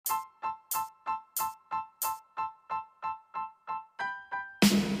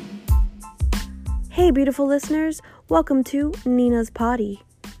Hey, beautiful listeners, welcome to Nina's Potty.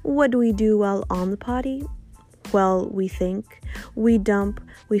 What do we do while on the potty? Well, we think, we dump,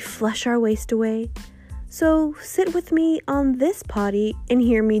 we flush our waste away. So sit with me on this potty and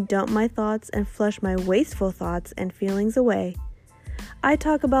hear me dump my thoughts and flush my wasteful thoughts and feelings away. I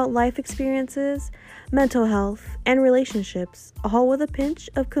talk about life experiences, mental health, and relationships, all with a pinch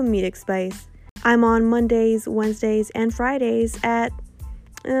of comedic spice. I'm on Mondays, Wednesdays, and Fridays at,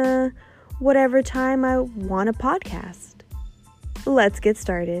 whatever time I want a podcast. Let's get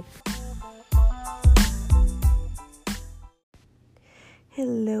started.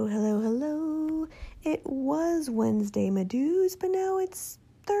 Hello. It was Wednesday, my dudes, but now it's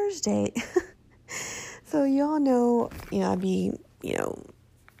Thursday. So y'all know, I'd be,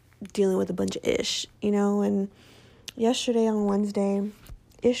 dealing with a bunch of ish, and yesterday on Wednesday,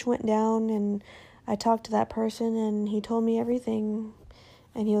 ish went down and I talked to that person and he told me everything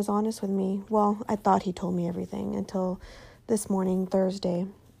and he was honest with me. Well, I thought he told me everything until this morning, Thursday.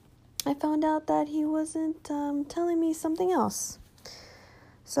 I found out that he wasn't telling me something else.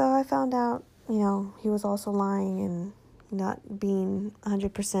 So I found out, he was also lying and not being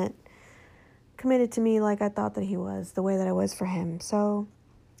 100% committed to me like I thought that he was, the way that I was for him. So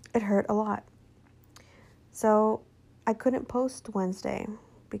it hurt a lot. So I couldn't post Wednesday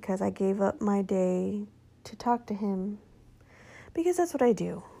because I gave up my day to talk to him because that's what I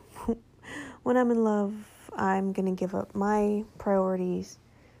do. When I'm in love, I'm going to give up my priorities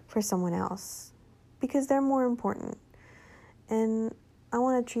for someone else because they're more important. And I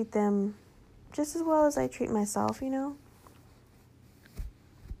want to treat them just as well as I treat myself,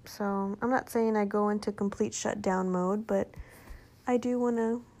 So I'm not saying I go into complete shutdown mode, but I do want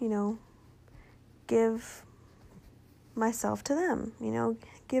to, give myself to them,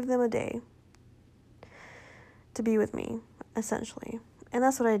 give them a day to be with me, essentially. And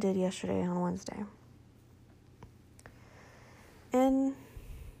that's what I did yesterday on Wednesday. And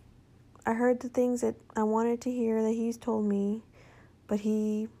I heard the things that I wanted to hear that he's told me, but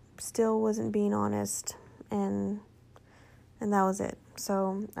he still wasn't being honest, and that was it.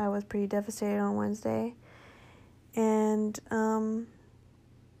 So I was pretty devastated on Wednesday. And,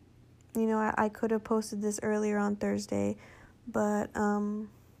 I could have posted this earlier on Thursday, but I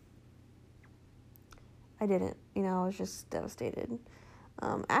didn't. I was just devastated.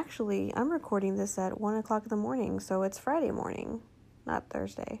 Actually, I'm recording this at 1 o'clock in the morning, so it's Friday morning, not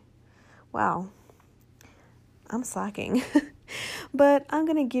Thursday. Wow. I'm slacking. But I'm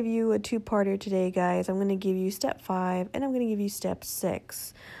going to give you a two-parter today, guys. I'm going to give you step 5, and I'm going to give you step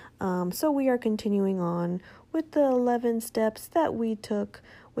 6. So we are continuing on with the 11 steps that we took,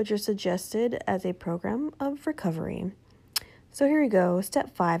 which are suggested as a program of recovery. So here we go.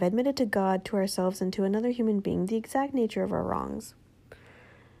 Step 5, admitted to God, to ourselves, and to another human being the exact nature of our wrongs.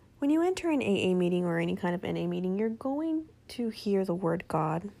 When you enter an AA meeting or any kind of NA meeting, you're going to hear the word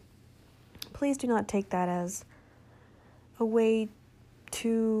God. Please do not take that as a way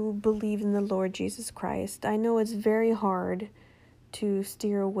to believe in the Lord Jesus Christ. I know it's very hard to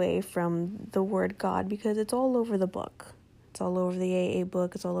steer away from the word God because it's all over the book. It's all over the AA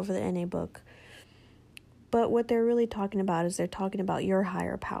book. It's all over the NA book. But what they're really talking about is they're talking about your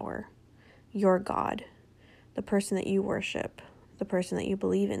higher power, your God, the person that you worship, the person that you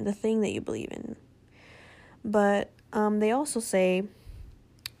believe in, the thing that you believe in. But they also say,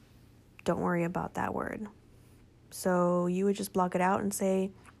 don't worry about that word. So you would just block it out and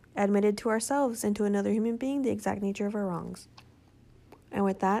say, admitted to ourselves and to another human being the exact nature of our wrongs. And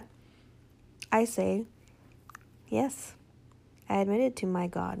with that, I say, yes, I admitted to my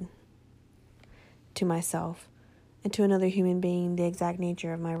God, to myself, and to another human being the exact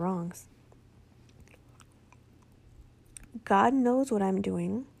nature of my wrongs. God knows what I'm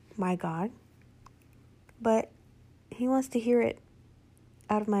doing, my God, but he wants to hear it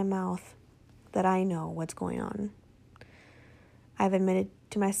out of my mouth that I know what's going on. I've admitted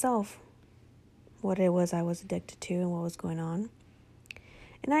to myself what it was I was addicted to and what was going on.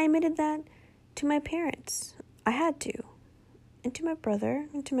 And I admitted that to my parents. I had to. And to my brother,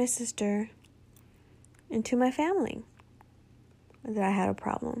 and to my sister, and to my family, that I had a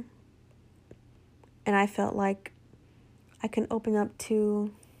problem. And I felt like I can open up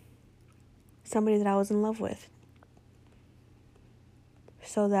to somebody that I was in love with.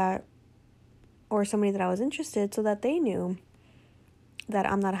 Or somebody that I was interested, so that they knew that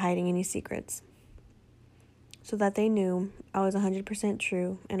I'm not hiding any secrets. So that they knew I was 100%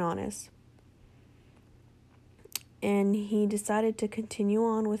 true and honest. And he decided to continue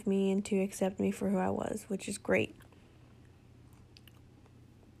on with me and to accept me for who I was, which is great.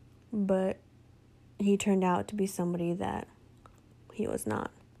 But he turned out to be somebody that he was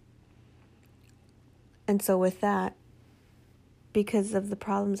not. And so with that, because of the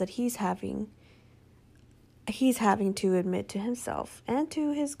problems that he's having to admit to himself and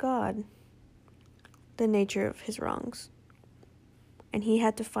to his God the nature of his wrongs. And he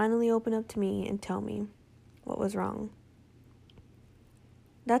had to finally open up to me and tell me what was wrong.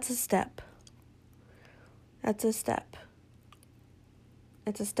 That's a step. That's a step.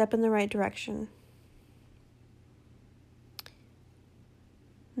 It's a step in the right direction.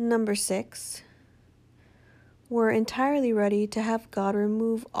 Number 6, we're entirely ready to have God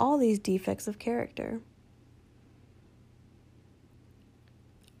remove all these defects of character.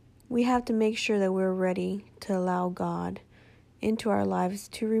 We have to make sure that we're ready to allow God into our lives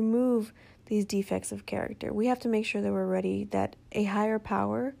to remove these defects of character. We have to make sure that we're ready, that a higher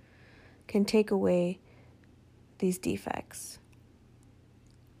power can take away these defects.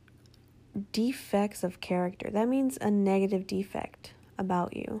 Defects of character. That means a negative defect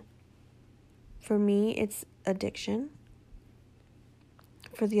about you. For me, it's addiction.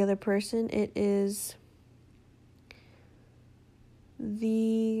 For the other person, it is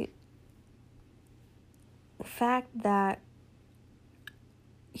the fact that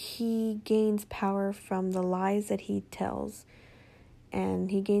he gains power from the lies that he tells, and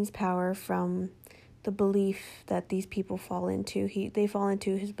he gains power from the belief that these people fall into. They fall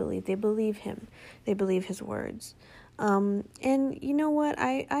into his belief. They believe him. They believe his words. And you know what?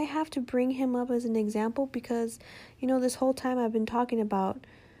 I have to bring him up as an example because, this whole time I've been talking about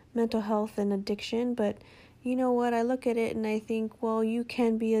mental health and addiction, but you know what? I look at it and I think, well, you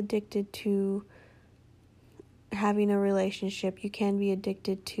can be addicted to having a relationship. You can be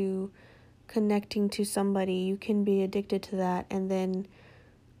addicted to connecting to somebody. You can be addicted to that and then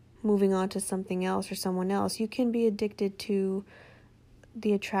moving on to something else or someone else. You can be addicted to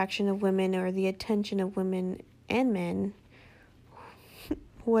the attraction of women or the attention of women and men,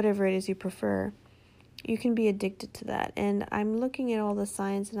 whatever it is you prefer. You can be addicted to that. And I'm looking at all the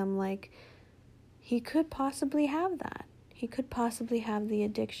signs and I'm like, he could possibly have that. He could possibly have the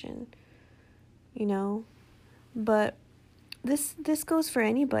addiction, But this goes for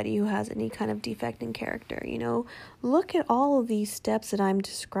anybody who has any kind of defect in character, Look at all of these steps that I'm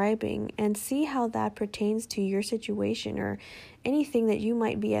describing and see how that pertains to your situation or anything that you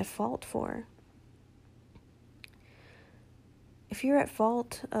might be at fault for. If you're at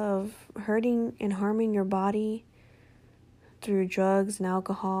fault of hurting and harming your body through drugs and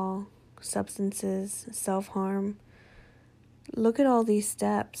alcohol, substances, self-harm, look at all these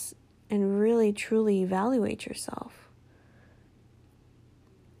steps and really truly evaluate yourself.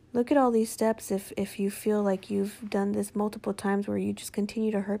 Look at all these steps if you feel like you've done this multiple times where you just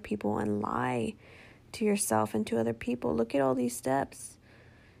continue to hurt people and lie to yourself and to other people. Look at all these steps.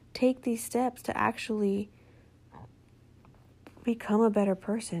 Take these steps to actually become a better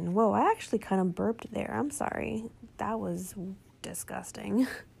person. Whoa, I actually kind of burped there. I'm sorry. That was disgusting.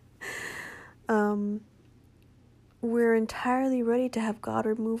 We're entirely ready to have God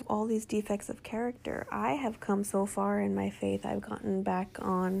remove all these defects of character. I have come so far in my faith. I've gotten back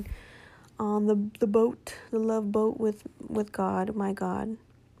on the boat, the love boat with God, my God.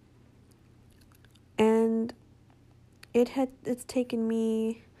 And it's taken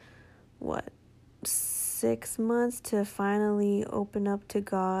me 6 months to finally open up to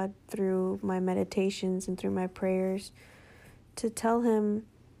God through my meditations and through my prayers, to tell him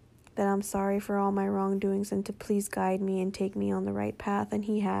that I'm sorry for all my wrongdoings and to please guide me and take me on the right path. And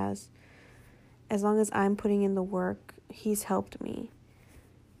he has. As long as I'm putting in the work, he's helped me.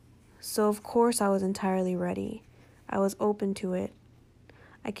 So of course I was entirely ready. I was open to it.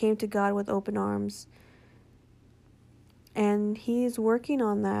 I came to God with open arms. And he's working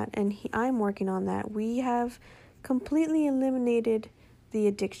on that, and I'm working on that. We have completely eliminated the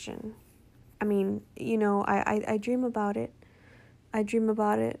addiction. I mean, I dream about it.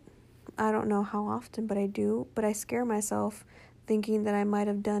 I don't know how often, but I do. But I scare myself thinking that I might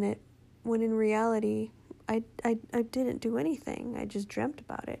have done it, when in reality, I didn't do anything. I just dreamt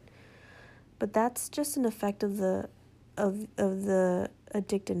about it. But that's just an effect of the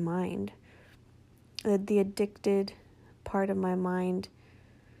addicted mind. The addicted part of my mind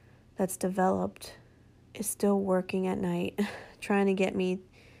that's developed is still working at night, trying to get me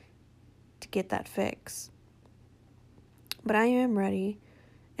to get that fix. But I am ready,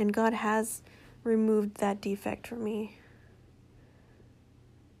 and God has removed that defect from me.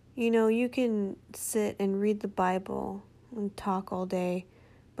 You can sit and read the Bible and talk all day,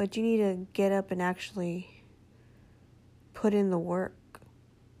 but you need to get up and actually put in the work.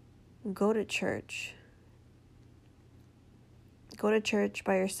 Go to church. Go to church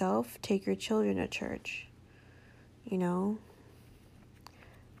by yourself. Take your children to church.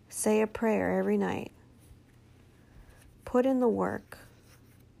 Say a prayer every night. put in the work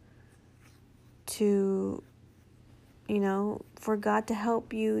to, for God to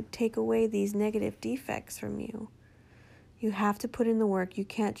help you take away these negative defects from you. You have to put in the work. You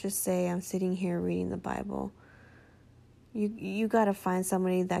can't just say, I'm sitting here reading the Bible. You got to find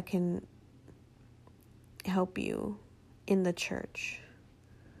somebody that can help you in the church.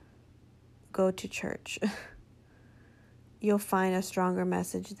 Go to church. You'll find a stronger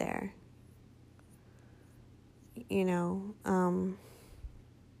message there. You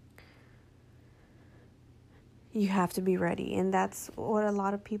have to be ready. And that's what a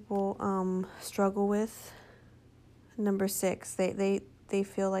lot of people struggle with. Number 6, they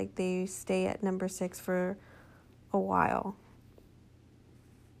feel like they stay at number 6 for a while.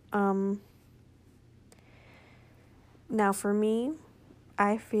 Now for me,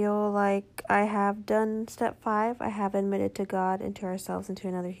 I feel like I have done step 5. I have admitted to God and to ourselves and to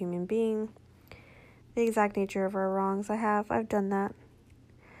another human being the exact nature of our wrongs. I've done that.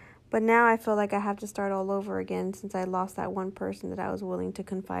 But now I feel like I have to start all over again since I lost that one person that I was willing to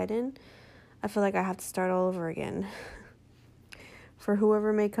confide in. I feel like I have to start all over again. For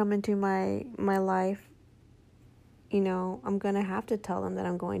whoever may come into my life, I'm going to have to tell them that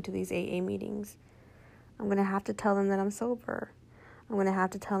I'm going to these AA meetings. I'm going to have to tell them that I'm sober. I'm going to have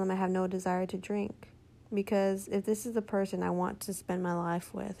to tell them I have no desire to drink. Because if this is the person I want to spend my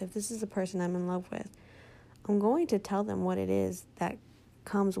life with, if this is the person I'm in love with, I'm going to tell them what it is that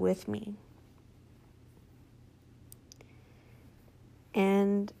comes with me.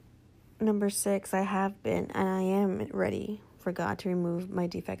 And number 6, I have been and I am ready for God to remove my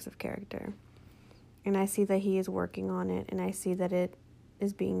defects of character. And I see that He is working on it, and I see that it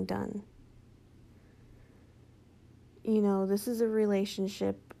is being done. This is a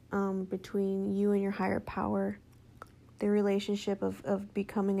relationship between you and your higher power. The relationship of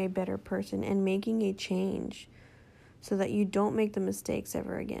becoming a better person and making a change so that you don't make the mistakes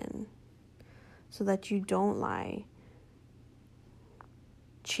ever again. So that you don't lie,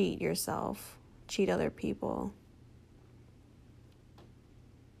 cheat yourself, cheat other people.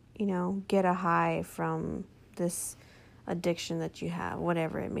 Get a high from this addiction that you have,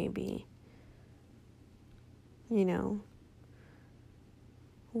 whatever it may be. We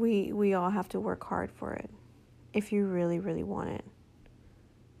all have to work hard for it if you really, really want it.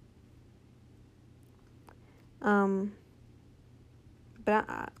 But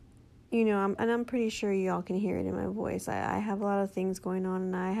I'm pretty sure y'all can hear it in my voice. I have a lot of things going on,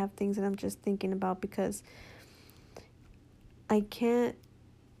 and I have things that I'm just thinking about because I can't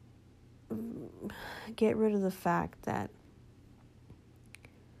get rid of the fact that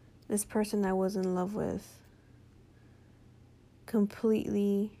this person I was in love with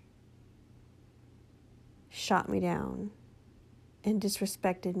completely shot me down and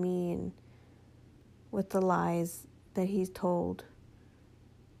disrespected me and with the lies that he's told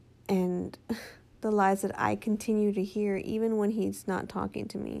and the lies that I continue to hear even when he's not talking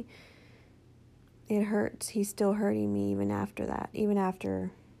to me. It hurts. He's still hurting me even after that, even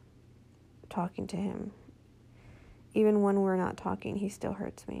after talking to him. Even when we're not talking, he still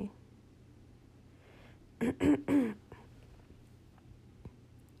hurts me.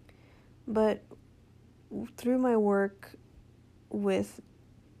 But through my work with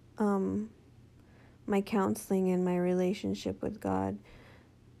my counseling and my relationship with God,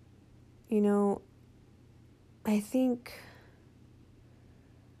 I think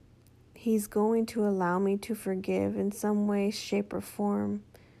He's going to allow me to forgive in some way, shape, or form.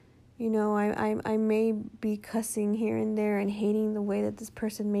 I may be cussing here and there and hating the way that this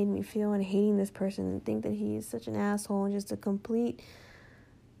person made me feel and hating this person and think that he is such an asshole and just a complete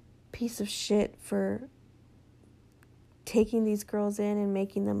piece of shit for taking these girls in and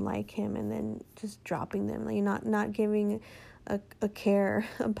making them like him and then just dropping them, not giving a care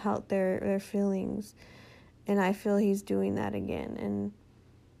about their feelings. And I feel he's doing that again, and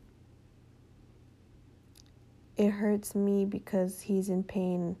it hurts me because he's in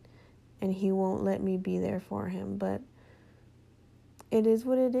pain and he won't let me be there for him, but it is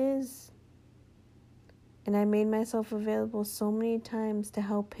what it is. And I made myself available so many times to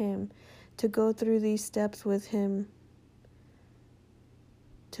help him, to go through these steps with him,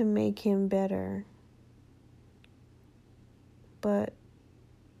 to make him better. But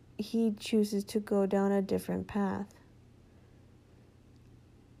he chooses to go down a different path.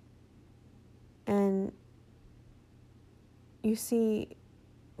 And you see,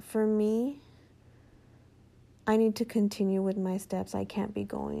 for me, I need to continue with my steps. I can't be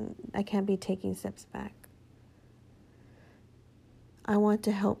taking steps back. I want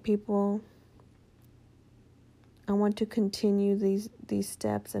to help people. I want to continue these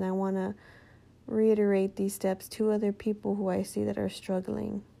steps, and I want to reiterate these steps to other people who I see that are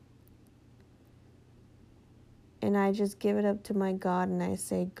struggling. And I just give it up to my God and I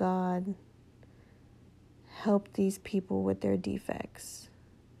say, God, help these people with their defects.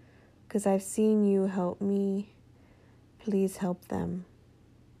 Because I've seen you help me. Please help them.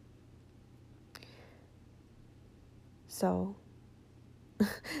 So,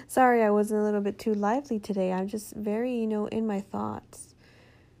 sorry I wasn't a little bit too lively today. I'm just very, in my thoughts.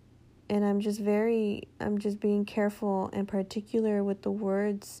 And I'm just being careful and particular with the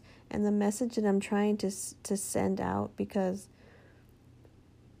words and the message that I'm trying to send out, because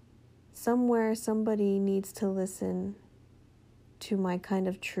somewhere somebody needs to listen to my kind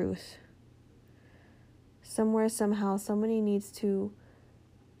of truth. Somewhere, somehow, somebody needs to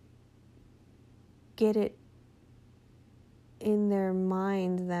get it in their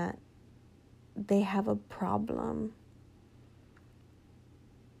mind that they have a problem.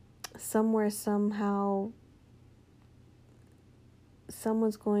 Somewhere, somehow,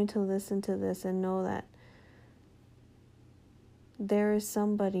 someone's going to listen to this and know that there is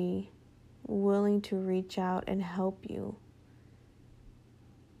somebody willing to reach out and help you.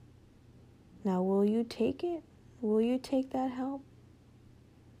 Now, will you take it? Will you take that help?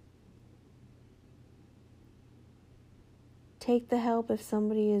 Take the help if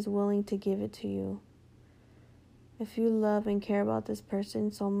somebody is willing to give it to you. If you love and care about this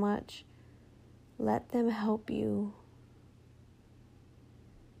person so much, let them help you.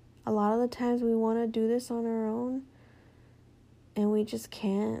 A lot of the times we want to do this on our own, and we just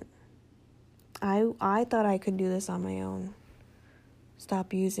can't. I thought I could do this on my own.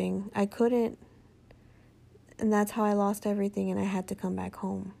 Stop using. I couldn't. And that's how I lost everything and I had to come back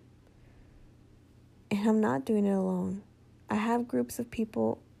home. And I'm not doing it alone. I have groups of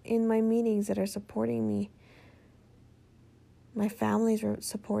people in my meetings that are supporting me. My family's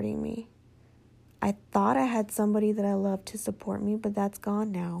supporting me. I thought I had somebody that I loved to support me, but that's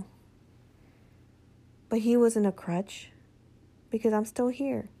gone now. But he wasn't a crutch, because I'm still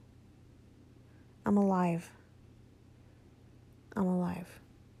here. I'm alive. I'm alive.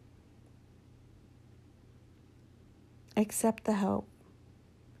 Accept the help.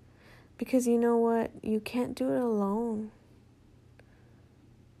 Because you know what? You can't do it alone.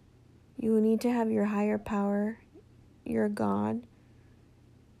 You need to have your higher power, your God.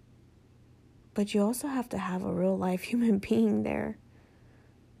 But you also have to have a real life human being there.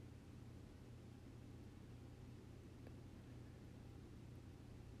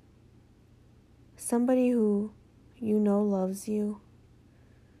 Somebody who loves you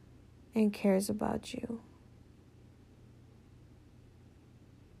and cares about you.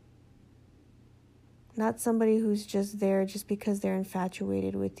 Not somebody who's just there just because they're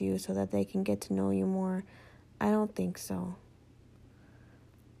infatuated with you so that they can get to know you more. I don't think so.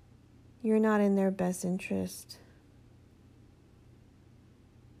 You're not in their best interest.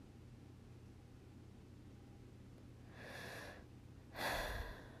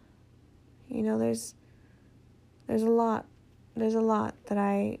 There's a lot that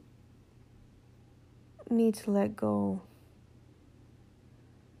I need to let go.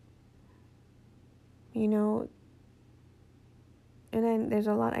 And there's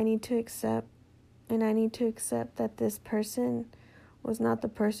a lot I need to accept. And I need to accept that this person was not the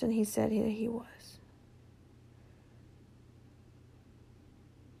person he said he was.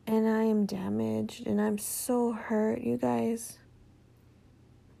 And I am damaged and I'm so hurt, you guys.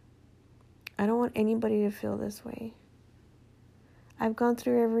 I don't want anybody to feel this way. I've gone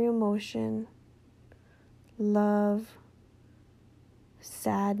through every emotion: love,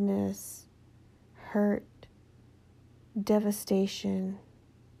 sadness, hurt, devastation,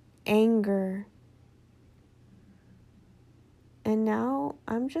 anger. And now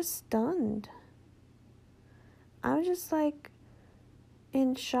I'm just stunned. I'm just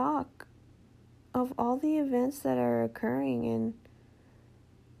in shock of all the events that are occurring.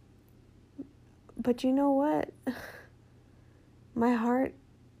 But you know what? My heart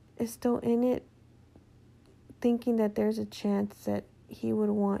is still in it, thinking that there's a chance that he would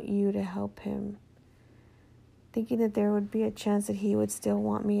want you to help him. Thinking that there would be a chance that he would still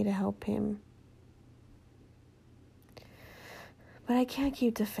want me to help him. But I can't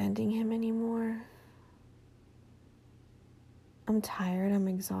keep defending him anymore. I'm tired. I'm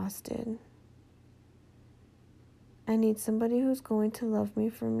exhausted. I need somebody who's going to love me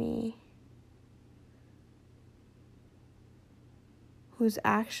for me. Who's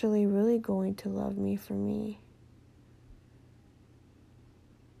actually really going to love me for me.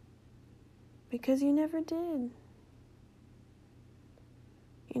 Because you never did.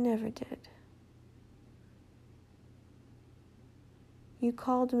 You never did. You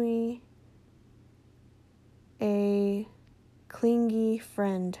called me a clingy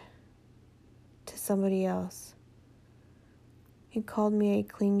friend to somebody else. You called me a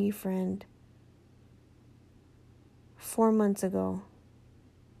clingy friend 4 months ago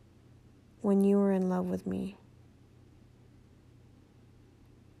when you were in love with me.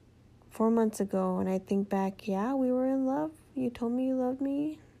 4 months ago, and I think back, yeah, we were in love. You told me you loved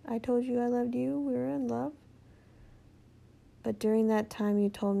me. I told you I loved you. We were in love. But during that time, you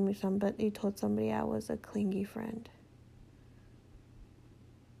told somebody I was a clingy friend.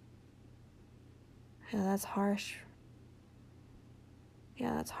 Yeah, that's harsh.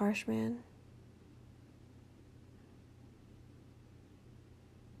 Yeah, that's harsh, man.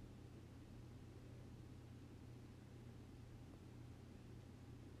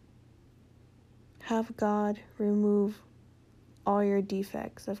 Have God remove all your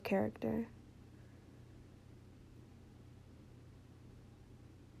defects of character.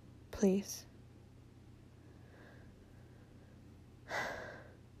 Please.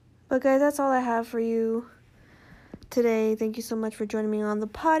 But guys, that's all I have for you today. Thank you so much for joining me on the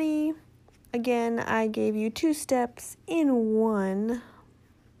potty. Again, I gave you 2 steps in one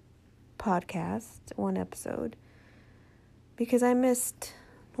podcast, one episode. Because I missed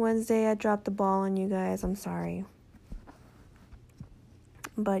Wednesday, I dropped the ball on you guys. I'm sorry.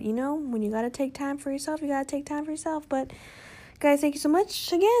 But when you gotta take time for yourself, you gotta take time for yourself. But guys, thank you so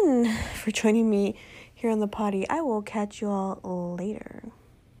much again for joining me here on the potty. I will catch you all later.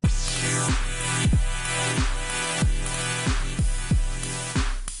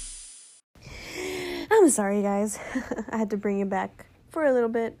 I'm sorry, guys. I had to bring you back for a little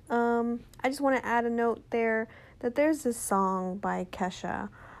bit. I just want to add a note there that there's this song by Kesha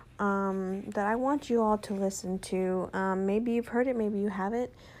that I want you all to listen to. Maybe you've heard it, maybe you haven't.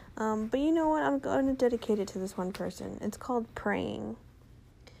 But you know what? I'm going to dedicate it to this one person. It's called Praying.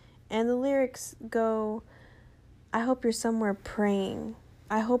 And the lyrics go, I hope you're somewhere praying.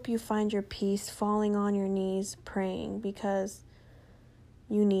 I hope you find your peace falling on your knees praying because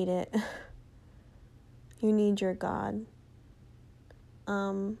you need it. You need your God.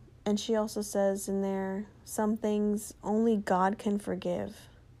 And she also says in there, some things only God can forgive.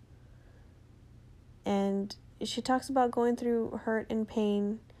 And she talks about going through hurt and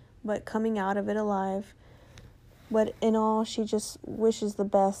pain, but coming out of it alive. But in all, she just wishes the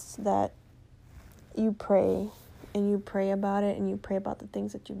best that you pray, and you pray about it, and you pray about the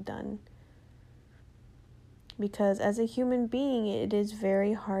things that you've done. Because as a human being, it is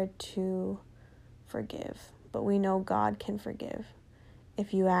very hard to forgive. But we know God can forgive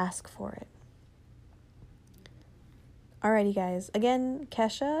if you ask for it. Alrighty, guys. Again,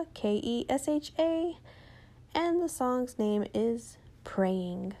 Kesha, Kesha, and the song's name is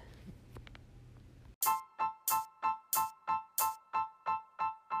Praying.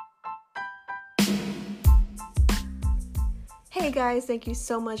 Hey guys, thank you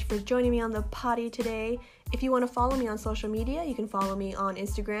so much for joining me on the potty today. If you want to follow me on social media, you can follow me on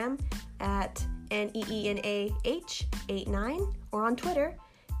Instagram at NEENAH89 or on Twitter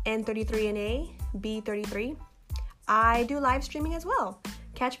N33NAB33. I do live streaming as well.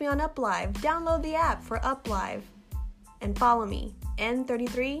 Catch me on UpLive. Download the app for UpLive and follow me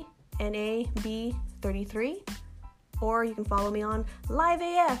N33NAB33, or you can follow me on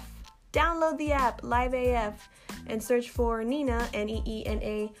LiveAF. Download the app LiveAF and search for Nina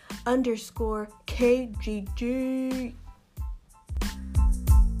NEENA_KGG.